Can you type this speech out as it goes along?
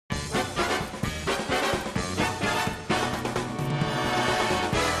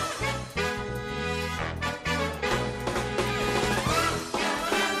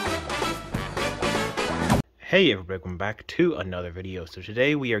Hey everybody, welcome back to another video. So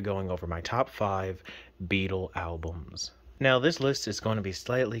today we are going over my top 5 Beatle albums. Now this list is going to be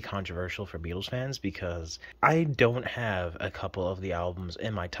slightly controversial for Beatles fans because I don't have a couple of the albums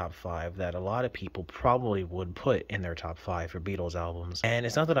in my top 5 that a lot of people probably would put in their top 5 for Beatles albums. And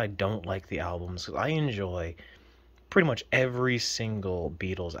it's not that I don't like the albums, I enjoy pretty much every single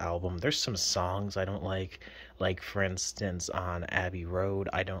Beatles album. There's some songs I don't like for instance on Abbey Road,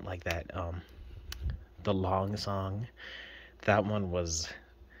 I don't like that the long song. That one was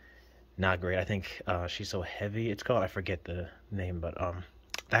not great. I think She's So Heavy it's called. I forget the name, but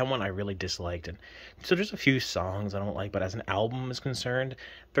that one I really disliked. And so there's a few songs I don't like, but as an album is concerned,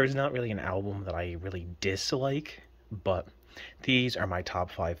 there's not really an album that I really dislike, but these are my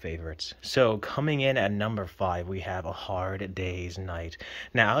top 5 favorites. So coming in at number 5, we have A Hard Day's Night.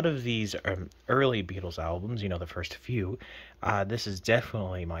 Now out of these early Beatles albums, you know, the first few, this is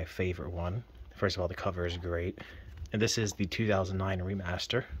definitely my favorite one. First of all, the cover is great, and this is the 2009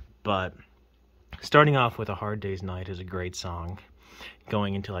 remaster. But starting off with A Hard Day's Night is a great song.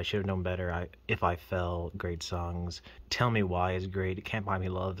 Going Until I Should Have Known Better, If I Fell, great songs. Tell Me Why is great. Can't Buy Me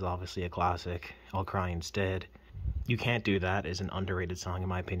Love is obviously a classic. I'll Cry Instead. You Can't Do That is an underrated song in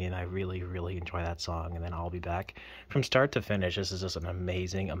my opinion. I really enjoy that song. And then I'll Be Back. From start to finish, this is just an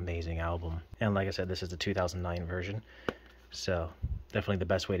amazing album. And like I said, this is the 2009 version. So definitely the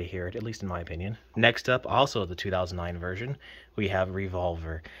best way to hear it, at least in my opinion. Next up, also the 2009 version, we have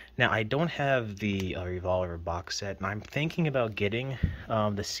Revolver. Now, I don't have the Revolver box set, and I'm thinking about getting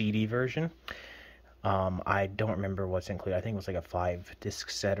the CD version. I don't remember what's included. I think it was like a 5-disc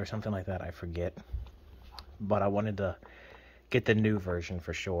set or something like that. I forget. But I wanted to get the new version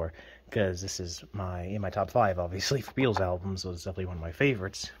for sure, because this is in my top 5, obviously, for Beatles albums, so it's definitely one of my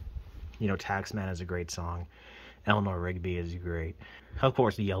favorites. You know, Taxman is a great song. Eleanor Rigby is great. Of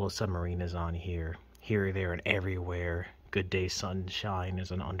course, The Yellow Submarine is on here. Here, There, and Everywhere. Good Day Sunshine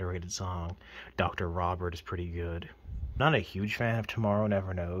is an underrated song. Dr. Robert is pretty good. Not a huge fan of Tomorrow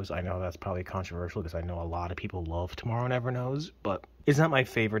Never Knows. I know that's probably controversial because I know a lot of people love Tomorrow Never Knows, but it's not my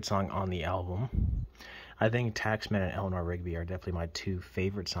favorite song on the album. I think Taxman and Eleanor Rigby are definitely my 2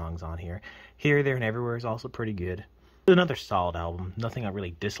 favorite songs on here. Here, There, and Everywhere is also pretty good. Another solid album, nothing I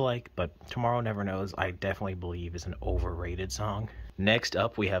really dislike, but Tomorrow Never Knows I definitely believe is an overrated song. Next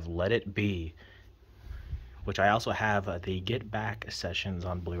up we have Let It Be, which I also have the Get Back sessions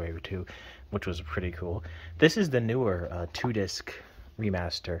on Blu-ray too, which was pretty cool. This is the newer 2-disc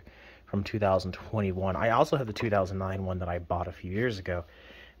remaster from 2021. I also have the 2009 one that I bought a few years ago,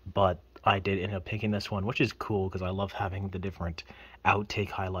 but I did end up picking this one, which is cool because I love having the different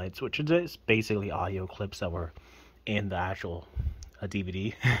outtake highlights, which are just basically audio clips that were in the actual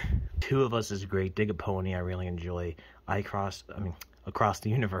DVD. Two of Us is great. Dig a Pony I really enjoy. Across the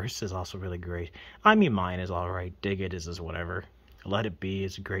Universe is also really great. I Mean Mine is alright. Dig It is just whatever. Let It Be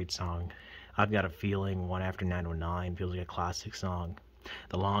is a great song. I've Got a Feeling, One After 909 feels like a classic song.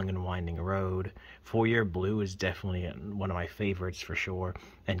 The Long and Winding Road. 4 Year Blue is definitely one of my favorites for sure.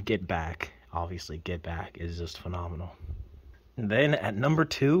 And Get Back, obviously Get Back is just phenomenal. Then at number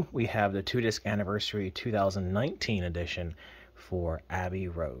 2, we have the 2-disc anniversary 2019 edition for Abbey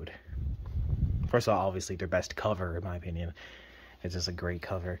Road. First of all, obviously their best cover in my opinion. It's just a great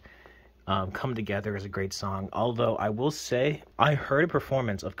cover. Come Together is a great song, although I will say I heard a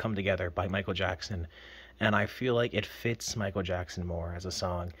performance of Come Together by Michael Jackson, and I feel like it fits Michael Jackson more as a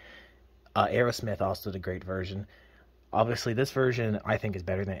song. Aerosmith also did a great version. Obviously this version I think is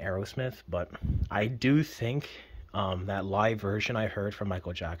better than Aerosmith, but I do think that live version I heard from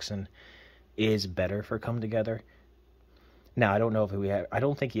Michael Jackson is better for Come Together. Now, I don't know if I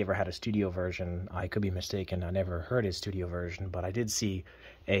don't think he ever had a studio version. I could be mistaken. I never heard his studio version, but I did see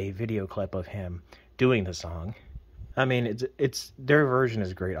a video clip of him doing the song. I mean, it's their version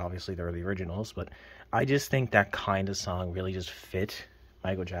is great. Obviously, they're the originals, but I just think that kind of song really just fit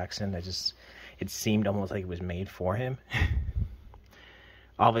Michael Jackson. It seemed almost like it was made for him.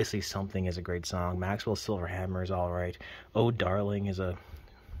 Obviously, Something is a great song. Maxwell Silver Hammer is alright. Oh Darling is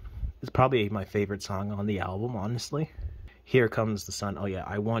probably my favorite song on the album, honestly. Here Comes the Sun. Oh yeah,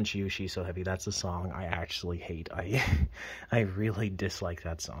 I Want You, She's So Heavy. That's a song I actually hate. I really dislike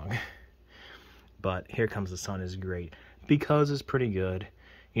that song. But Here Comes the Sun is great. Because it's pretty good.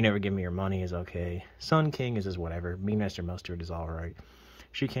 You Never Give Me Your Money is okay. Sun King is just whatever. Mean Mr. Mustard is alright.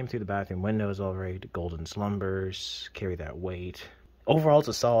 She Came Through the Bathroom Window is alright. Golden Slumbers. Carry That Weight. Overall, it's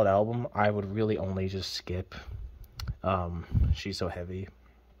a solid album. I would really only just skip She's So Heavy,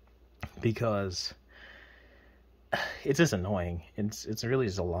 because it's just annoying. It's really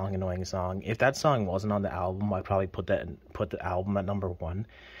just a long, annoying song. If that song wasn't on the album, I'd probably put the album at number one.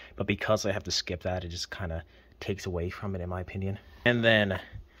 But because I have to skip that, it just kind of takes away from it, in my opinion. And then,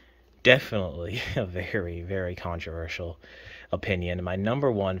 definitely a very, very controversial opinion. My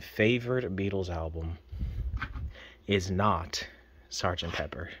number one favorite Beatles album is not Sgt.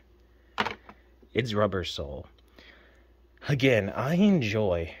 Pepper. It's Rubber Soul. Again, I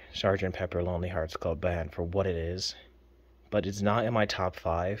enjoy Sgt. Pepper Lonely Hearts Club Band for what it is, but it's not in my top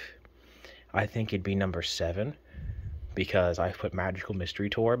 5. I think it'd be number 7, because I put Magical Mystery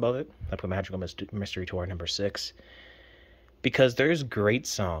Tour above it. I put Magical Mystery Tour number 6, because there's great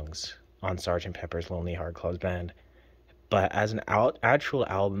songs on Sgt. Pepper's Lonely Hearts Club Band, but as an actual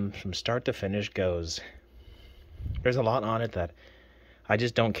album from start to finish goes, there's a lot on it that I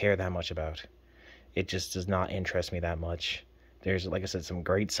just don't care that much about. It just does not interest me that much. There's, like I said, some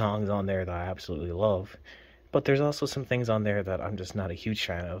great songs on there that I absolutely love, but there's also some things on there that I'm just not a huge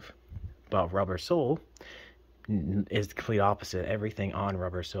fan of. But Rubber Soul is the complete opposite. Everything on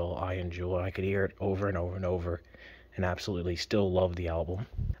Rubber Soul I enjoy. I could hear it over and over and over and absolutely still love the album.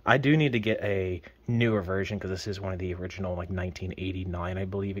 I do need to get a newer version, because this is one of the original, like 1989, I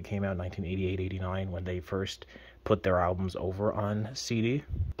believe it came out, 1988, 89, when they first put their albums over on CD.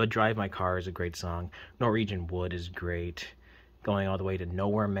 But Drive My Car is a great song. Norwegian Wood is great. Going all the way to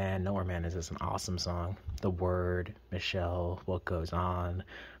Nowhere Man. Nowhere Man is just an awesome song. The Word, Michelle, What Goes On,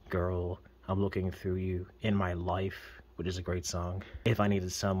 Girl, I'm Looking Through You, In My Life, which is a great song. If I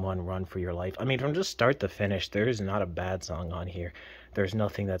Needed Someone, Run For Your Life. I mean, from just start to finish, there is not a bad song on here. There's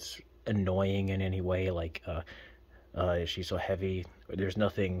nothing that's annoying in any way, like, Is She So Heavy? There's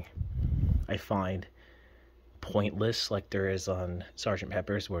nothing I find pointless like there is on Sgt.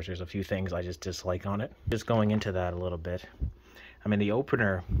 Pepper's, where there's a few things I just dislike on it. Just going into that a little bit, I mean, the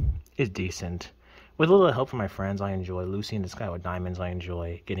opener is decent. With a little help from my friends, I enjoy. Lucy in the Sky with Diamonds, I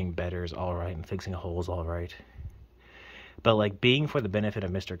enjoy. Getting Better is alright, and Fixing a Hole's alright. But, like, Being for the Benefit of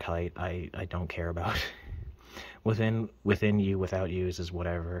Mr. Kite, I don't care about. Within You, Without You is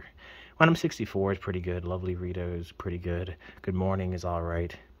whatever. When I'm 64 is pretty good. Lovely Rita is pretty good. Good Morning is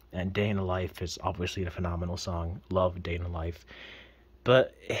alright. And Day in the Life is obviously a phenomenal song. Love Day in the Life.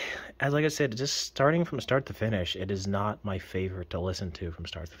 But, as like I said, just starting from start to finish, it is not my favorite to listen to from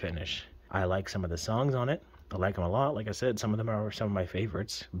start to finish. I like some of the songs on it. I like them a lot. Like I said, some of them are some of my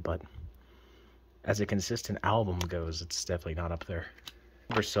favorites. But as a consistent album goes, it's definitely not up there.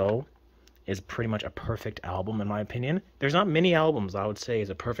 Rubber Soul is pretty much a perfect album, in my opinion. There's not many albums I would say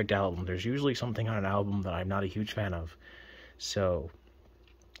is a perfect album. There's usually something on an album that I'm not a huge fan of. So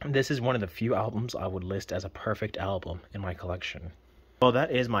this is one of the few albums I would list as a perfect album in my collection. Well,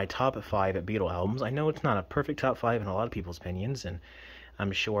 that is my top 5 Beatle albums. I know it's not a perfect top 5 in a lot of people's opinions, and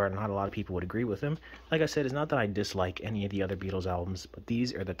I'm sure not a lot of people would agree with them. Like I said, it's not that I dislike any of the other Beatles albums, but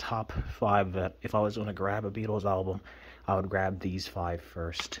these are the top 5 that if I was going to grab a Beatles album, I would grab these 5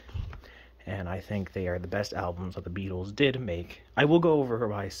 first. And I think they are the best albums that the Beatles did make. I will go over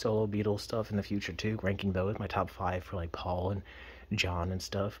my solo Beatles stuff in the future too, ranking those, my top 5 for like Paul and John and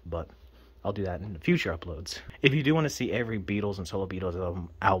stuff, but I'll do that in the future uploads. If you do want to see every Beatles and solo Beatles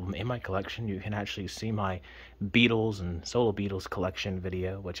album in my collection, you can actually see my Beatles and solo Beatles collection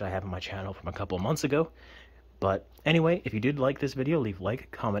video, which I have on my channel from a couple of months ago. But anyway, if you did like this video, leave a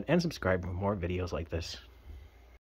like, comment, and subscribe for more videos like this.